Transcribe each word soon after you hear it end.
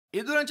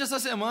E durante essa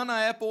semana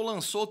a Apple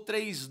lançou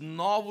 3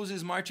 novos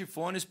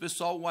smartphones,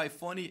 pessoal, o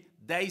iPhone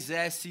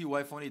XS, o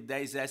iPhone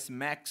XS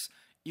Max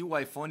e o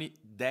iPhone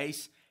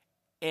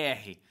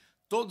XR.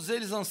 Todos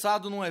eles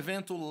lançados num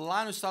evento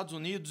lá nos Estados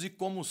Unidos e,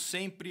 como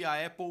sempre,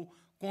 a Apple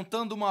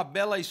contando uma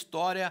bela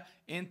história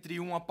entre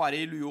um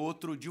aparelho e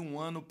outro, de um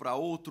ano para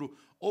outro.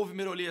 Houve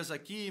melhorias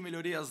aqui,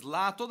 melhorias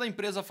lá, toda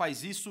empresa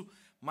faz isso,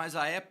 mas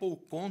a Apple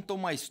conta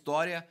uma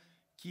história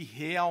que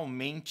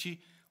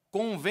realmente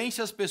convence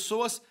as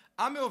pessoas.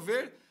 A meu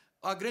ver,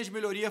 a grande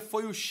melhoria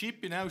foi o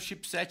chip, né? O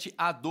chipset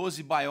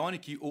A12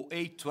 Bionic, ou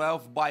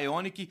A12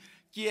 Bionic,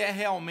 que é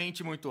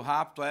realmente muito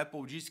rápido. A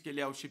Apple disse que ele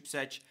é o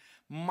chipset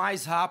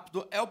mais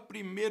rápido, é o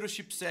primeiro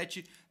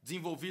chipset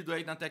desenvolvido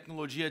aí na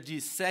tecnologia de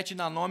 7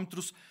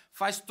 nanômetros,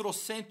 faz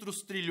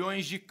trocentos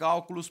trilhões de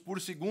cálculos por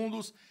segundo,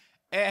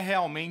 é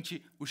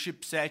realmente o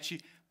chipset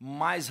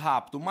mais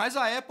rápido. Mas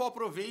a Apple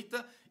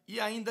aproveita e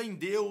ainda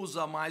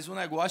endeusa mais o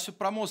negócio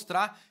para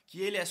mostrar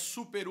que ele é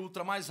super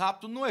ultra mais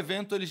rápido. No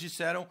evento eles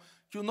disseram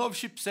que o novo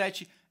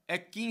chipset é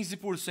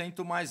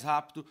 15% mais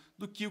rápido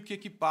do que o que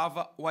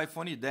equipava o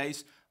iPhone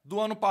X do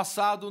ano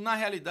passado. Na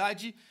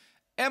realidade,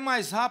 é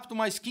mais rápido,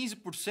 mas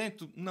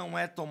 15% não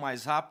é tão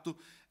mais rápido.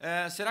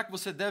 Será que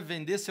você deve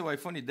vender seu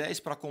iPhone X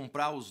para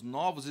comprar os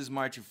novos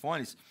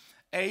smartphones?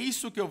 É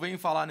isso que eu venho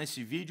falar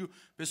nesse vídeo.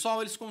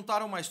 Pessoal, eles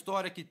contaram uma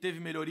história que teve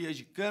melhorias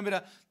de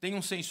câmera, tem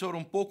um sensor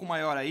um pouco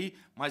maior aí,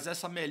 mas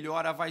essa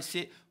melhora vai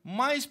ser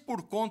mais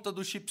por conta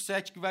do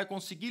chipset que vai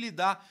conseguir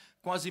lidar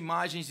com as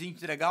imagens e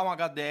entregar um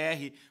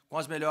HDR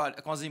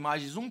com as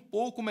imagens um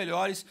pouco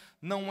melhores.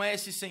 Não é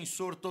esse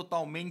sensor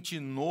totalmente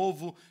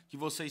novo que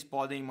vocês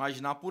podem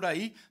imaginar por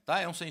aí,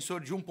 tá? É um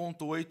sensor de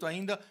 1.8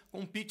 ainda,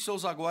 com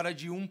pixels agora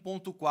de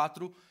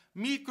 1.4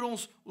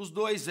 microns. Os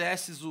dois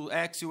S, o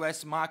X e o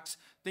S Max,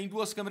 tem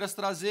duas câmeras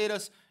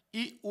traseiras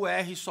e o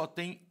R só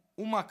tem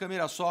uma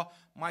câmera só,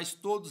 mas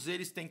todos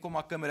eles têm como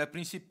a câmera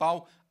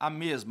principal a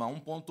mesma,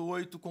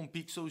 1.8 com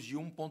pixels de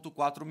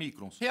 1.4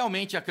 microns.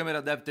 Realmente a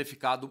câmera deve ter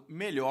ficado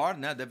melhor,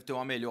 né? Deve ter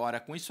uma melhora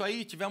com isso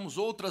aí. Tivemos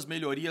outras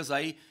melhorias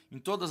aí em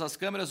todas as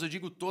câmeras, eu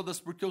digo todas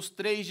porque os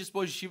 3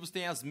 dispositivos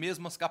têm as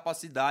mesmas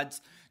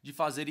capacidades de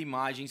fazer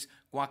imagens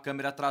com a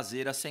câmera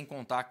traseira, sem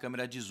contar a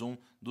câmera de zoom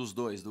dos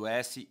dois, do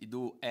S e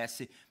do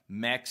S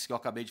Max, que eu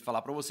acabei de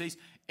falar para vocês.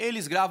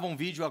 Eles gravam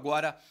vídeo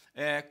agora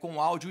com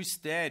áudio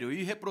estéreo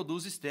e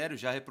reproduz estéreo,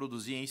 já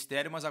reproduzia em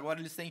estéreo, mas agora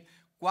eles têm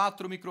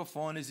 4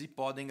 microfones e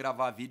podem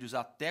gravar vídeos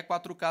até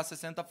 4K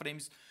 60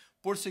 frames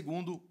por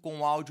segundo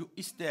com áudio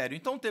estéreo.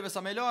 Então teve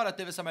essa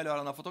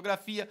melhora na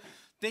fotografia,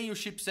 tem o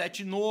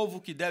chipset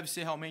novo, que deve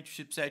ser realmente o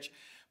chipset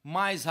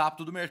mais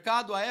rápido do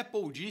mercado. A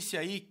Apple disse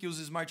aí que os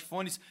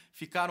smartphones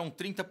ficaram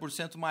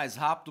 30% mais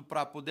rápido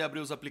para poder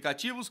abrir os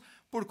aplicativos,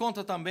 por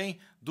conta também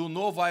do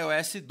novo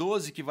iOS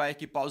 12, que vai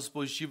equipar os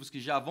dispositivos que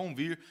já vão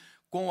vir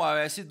com o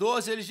iOS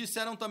 12. Eles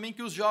disseram também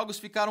que os jogos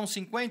ficaram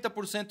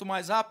 50%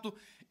 mais rápido.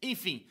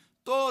 Enfim,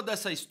 toda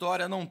essa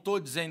história, não estou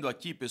dizendo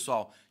aqui,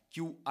 pessoal,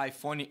 que o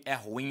iPhone é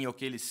ruim ou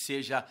que ele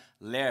seja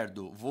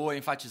lerdo. Vou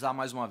enfatizar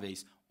mais uma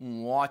vez,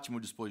 um ótimo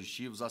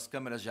dispositivo, as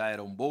câmeras já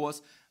eram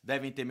boas,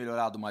 devem ter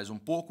melhorado mais um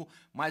pouco,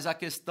 mas a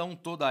questão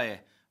toda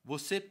é,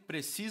 você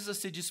precisa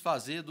se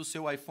desfazer do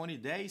seu iPhone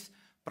X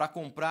para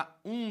comprar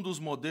um dos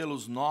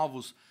modelos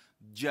novos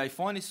de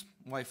iPhones,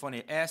 o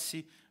iPhone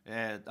S,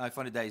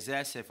 iPhone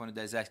XS, iPhone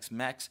XS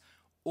Max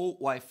ou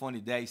o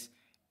iPhone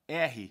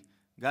XR.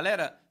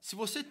 Galera, se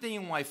você tem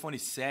um iPhone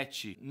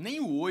 7, nem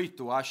o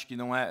 8 eu acho que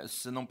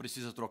você não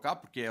precisa trocar,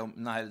 porque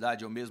na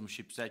realidade é o mesmo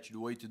chipset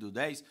do 8 e do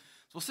 10. Se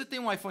você tem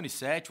um iPhone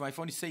 7, um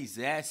iPhone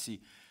 6S,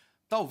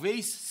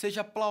 talvez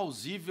seja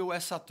plausível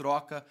essa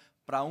troca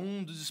para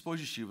um dos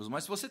dispositivos.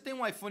 Mas se você tem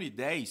um iPhone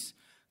 10,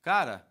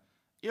 cara,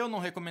 eu não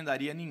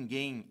recomendaria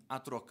ninguém a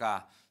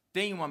trocar.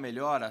 Tem uma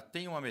melhora?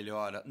 Tem uma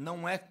melhora.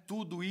 Não é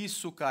tudo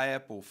isso que a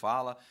Apple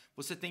fala.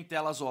 Você tem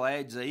telas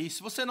OLEDs aí.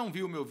 Se você não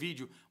viu o meu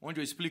vídeo onde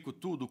eu explico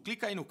tudo,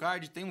 clica aí no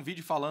card, tem um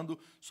vídeo falando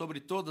sobre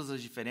todas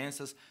as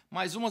diferenças.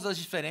 Mas uma das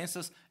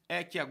diferenças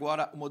é que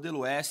agora o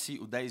modelo S,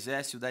 o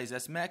 10S e o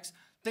 10S Max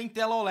tem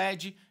tela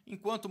OLED,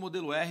 enquanto o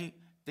modelo R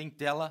tem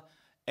tela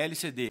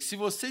LCD. Se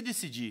você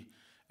decidir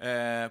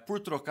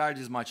por trocar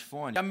de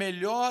smartphone, a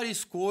melhor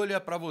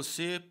escolha para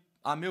você,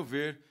 a meu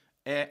ver,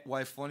 é o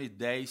iPhone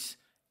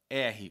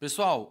XR.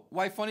 Pessoal,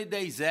 o iPhone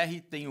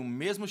XR tem o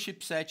mesmo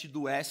chipset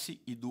do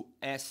S e do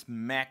S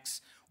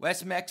Max. O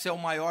S Max é o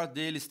maior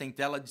deles, tem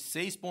tela de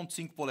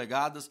 6.5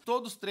 polegadas,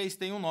 todos 3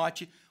 têm um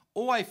Note.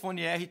 O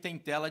iPhone R tem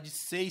tela de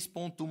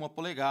 6.1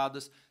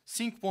 polegadas,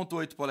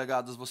 5.8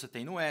 polegadas você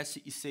tem no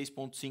S e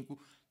 6.5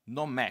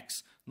 no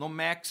Max. No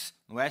Max,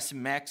 no S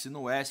Max e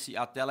no S,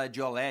 a tela é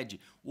de OLED.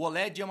 O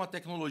OLED é uma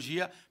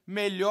tecnologia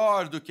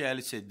melhor do que a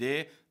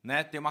LCD,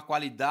 né? Tem uma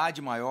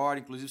qualidade maior,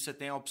 inclusive você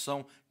tem a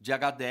opção de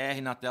HDR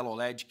na tela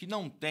OLED, que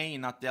não tem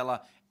na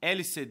tela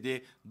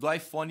LCD do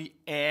iPhone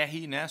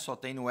R, né? Só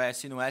tem no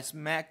S e no S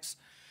Max.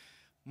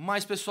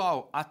 Mas,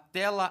 pessoal, a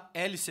tela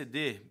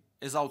LCD,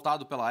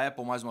 exaltado pela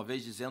Apple mais uma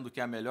vez, dizendo que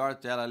é a melhor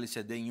tela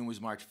LCD em um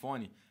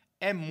smartphone,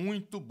 é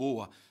muito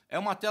boa. É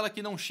uma tela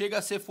que não chega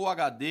a ser Full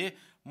HD,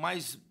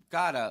 mas,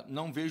 cara,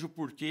 não vejo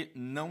por que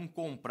não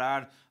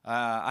comprar.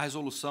 A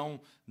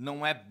resolução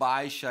não é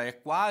baixa, é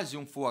quase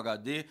um Full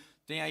HD,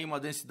 tem aí uma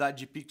densidade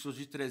de pixels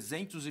de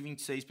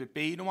 326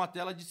 ppi e uma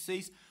tela de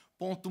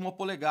 6,1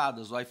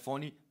 polegadas, o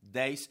iPhone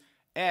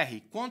XR,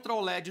 contra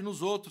o LED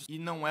nos outros, e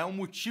não é um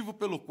motivo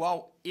pelo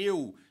qual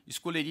eu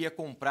escolheria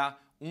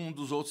comprar um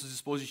dos outros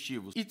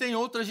dispositivos. E tem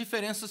outras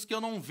diferenças que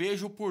eu não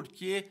vejo por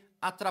que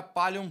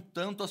atrapalham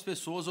tanto as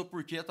pessoas ou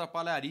por que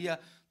atrapalharia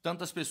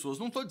tantas pessoas.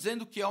 Não estou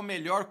dizendo que é a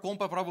melhor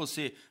compra para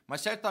você,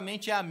 mas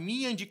certamente é a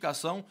minha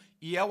indicação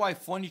e é o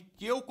iPhone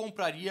que eu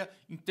compraria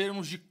em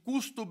termos de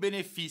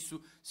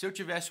custo-benefício. Se eu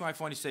tivesse um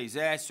iPhone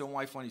 6S ou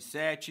um iPhone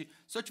 7,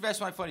 se eu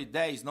tivesse um iPhone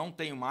 10, não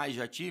tenho mais,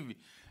 já tive,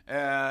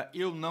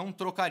 eu não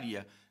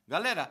trocaria.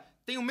 Galera,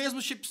 tem o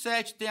mesmo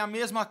chipset, tem a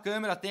mesma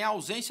câmera, tem a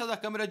ausência da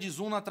câmera de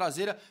zoom na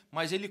traseira,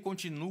 mas ele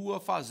continua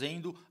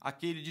fazendo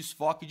aquele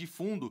desfoque de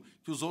fundo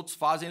que os outros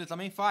fazem, ele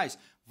também faz.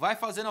 Vai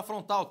fazer na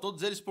frontal,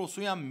 todos eles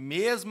possuem a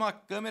mesma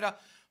câmera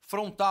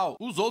frontal.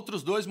 Os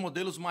outros dois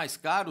modelos mais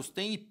caros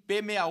têm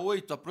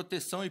IP68, a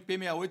proteção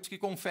IP68 que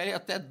confere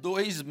até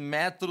 2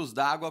 metros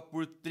d'água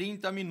por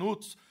 30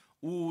 minutos,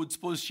 o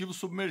dispositivo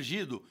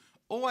submergido.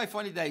 O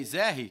iPhone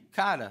XR,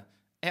 cara,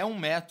 é 1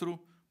 metro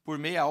por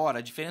meia hora,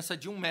 a diferença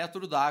de 1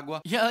 metro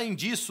d'água. E além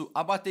disso,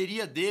 a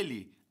bateria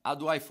dele, a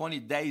do iPhone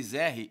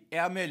XR, é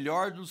a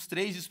melhor dos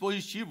 3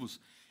 dispositivos.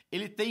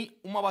 Ele tem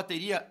uma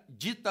bateria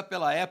dita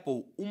pela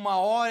Apple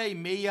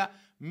 1h30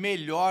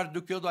 melhor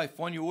do que o do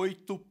iPhone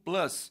 8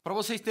 Plus. Para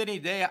vocês terem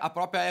ideia, a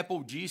própria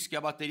Apple diz que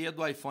a bateria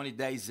do iPhone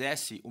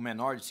XS, o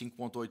menor de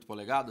 5,8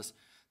 polegadas,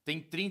 tem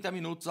 30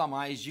 minutos a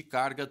mais de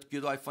carga do que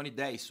o do iPhone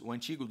 10, o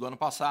antigo do ano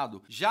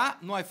passado. Já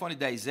no iPhone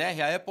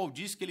XR, a Apple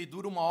diz que ele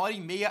dura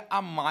 1h30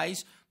 a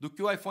mais do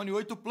que o iPhone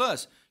 8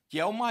 Plus, que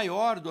é o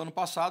maior do ano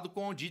passado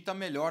com a dita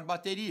melhor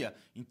bateria.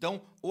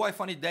 Então, o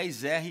iPhone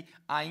XR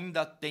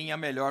ainda tem a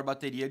melhor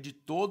bateria de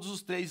todos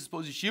os 3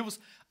 dispositivos,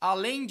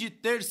 além de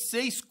ter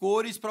 6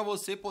 cores para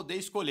você poder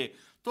escolher.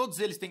 Todos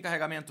eles têm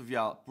carregamento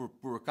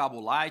por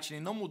cabo Lightning,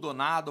 não mudou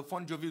nada, o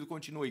fone de ouvido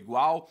continua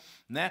igual,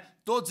 né?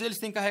 Todos eles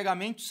têm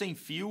carregamento sem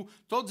fio,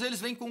 todos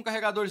eles vêm com um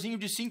carregadorzinho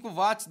de 5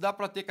 watts, dá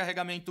para ter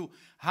carregamento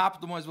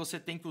rápido, mas você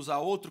tem que usar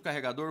outro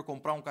carregador,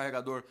 comprar um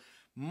carregador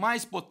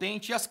mais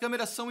potente. E as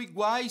câmeras são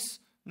iguais,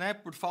 né?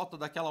 Por falta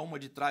daquela uma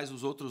de trás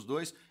dos outros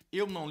dois,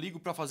 eu não ligo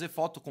para fazer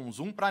foto com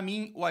zoom. Para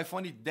mim, o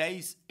iPhone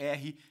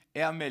XR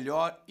é a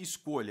melhor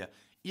escolha.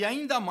 E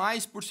ainda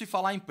mais por se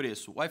falar em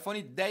preço. O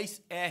iPhone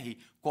XR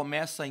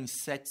começa em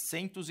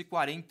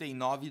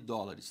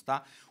 $749,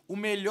 tá? O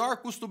melhor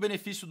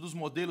custo-benefício dos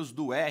modelos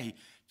do R,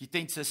 que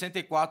tem de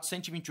 64,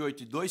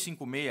 128 e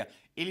 256,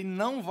 ele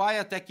não vai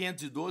até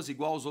 512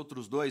 igual aos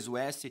outros dois, o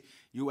S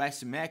e o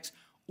S Max.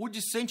 O de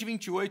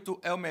 128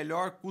 é o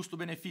melhor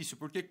custo-benefício,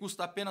 porque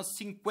custa apenas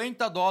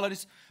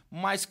 $50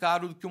 mais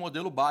caro do que o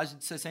modelo base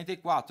de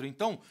 64.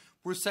 Então,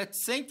 por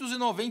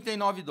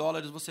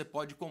 $799 você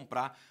pode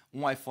comprar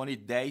um iPhone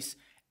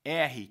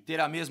XR, ter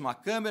a mesma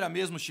câmera,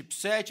 mesmo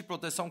chipset,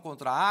 proteção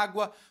contra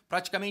água,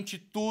 praticamente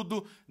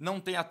tudo.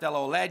 Não tem a tela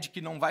OLED,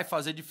 que não vai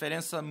fazer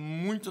diferença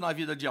muito na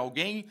vida de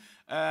alguém.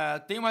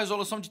 Tem uma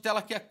resolução de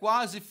tela que é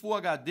quase Full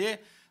HD.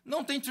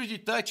 Não tem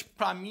 3D Touch,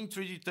 para mim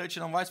 3D Touch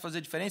não vai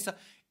fazer diferença.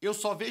 Eu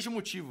só vejo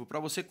motivo para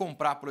você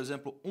comprar, por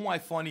exemplo, um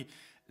iPhone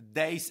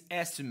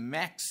XS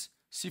Max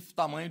se o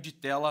tamanho de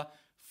tela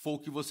for o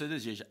que você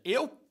deseja.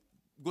 Eu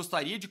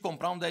gostaria de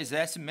comprar um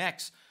XS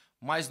Max,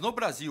 mas no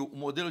Brasil o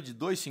modelo de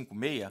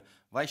 256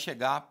 vai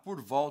chegar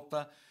por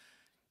volta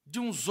de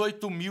uns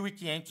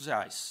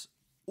R$8.500.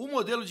 O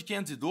modelo de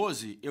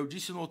 512, eu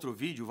disse no outro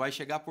vídeo, vai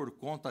chegar por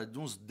conta de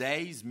uns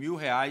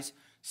R$10.000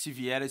 se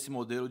vier esse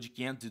modelo de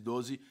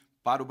 512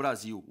 para o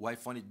Brasil, o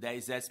iPhone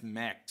XS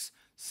Max.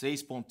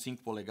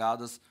 6,5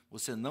 polegadas,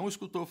 você não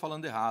escutou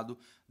falando errado,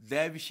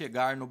 deve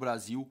chegar no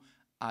Brasil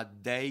a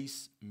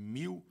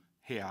R$10.000.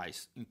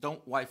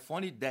 Então, o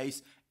iPhone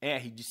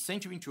XR de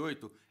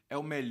 128 é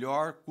o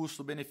melhor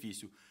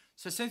custo-benefício.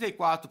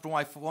 64 para um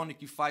iPhone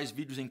que faz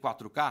vídeos em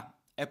 4K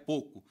é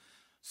pouco.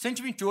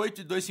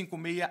 128 e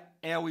 256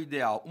 é o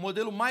ideal. O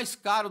modelo mais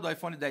caro do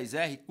iPhone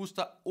XR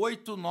custa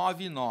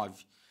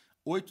R$899.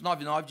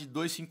 R$899 de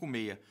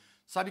 256.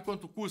 Sabe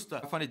quanto custa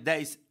o iPhone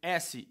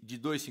XS de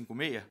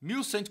 256?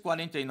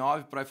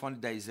 R$1.149 para o iPhone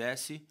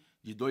XS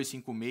de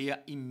 256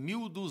 e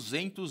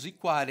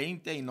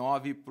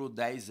R$1.249 para o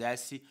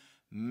XS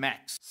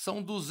Max.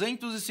 São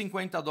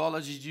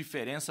 $250 de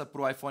diferença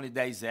para o iPhone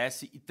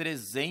XS e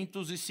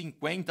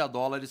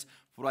 $350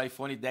 para o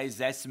iPhone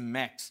XS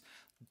Max.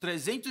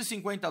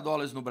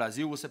 $350 no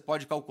Brasil, você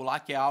pode calcular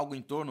que é algo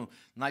em torno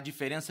na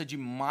diferença de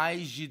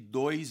mais de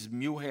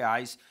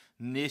R$2.000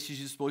 nesses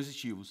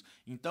dispositivos.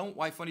 Então,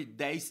 o iPhone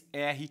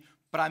XR,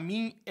 para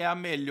mim, é a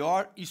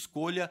melhor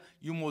escolha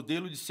e o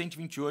modelo de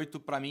 128,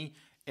 para mim,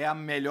 é a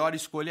melhor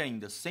escolha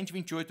ainda.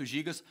 128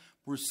 GB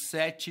por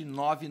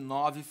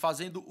R$799,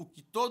 fazendo o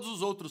que todos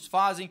os outros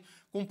fazem,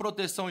 com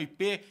proteção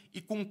IP e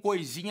com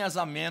coisinhas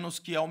a menos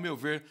que, ao meu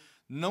ver,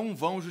 não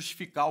vão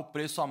justificar o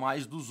preço a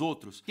mais dos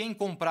outros. Quem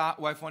comprar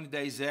o iPhone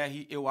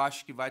XR, eu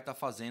acho que vai estar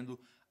fazendo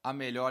a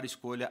melhor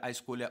escolha, a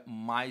escolha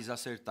mais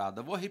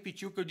acertada. Vou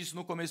repetir o que eu disse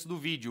no começo do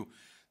vídeo.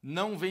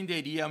 Não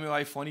venderia meu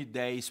iPhone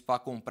 10 para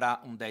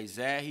comprar um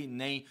 10R,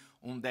 nem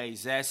um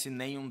 10S,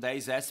 nem um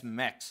 10S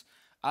Max.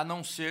 A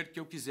não ser que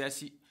eu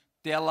quisesse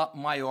tela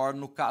maior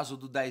no caso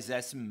do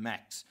 10S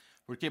Max.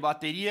 Porque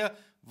bateria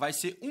vai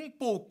ser um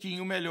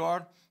pouquinho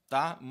melhor,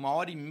 tá?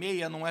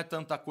 1h30 não é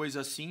tanta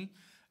coisa assim.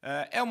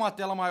 É uma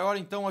tela maior,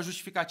 então a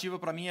justificativa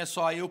para mim é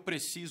só eu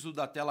preciso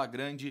da tela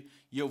grande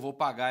e eu vou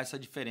pagar essa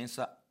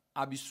diferença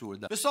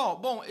absurda. Pessoal,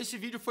 bom, esse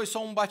vídeo foi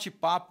só um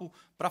bate-papo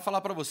para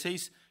falar para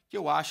vocês que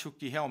eu acho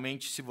que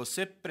realmente se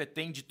você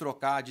pretende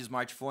trocar de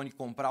smartphone e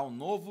comprar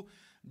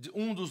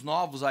um dos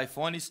novos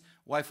iPhones,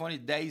 o iPhone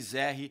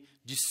 10R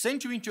de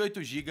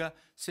 128 GB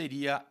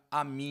seria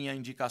a minha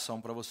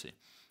indicação para você.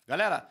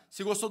 Galera,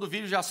 se gostou do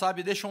vídeo já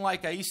sabe, deixa um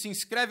like aí, se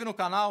inscreve no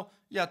canal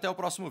e até o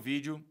próximo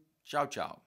vídeo. Tchau, tchau.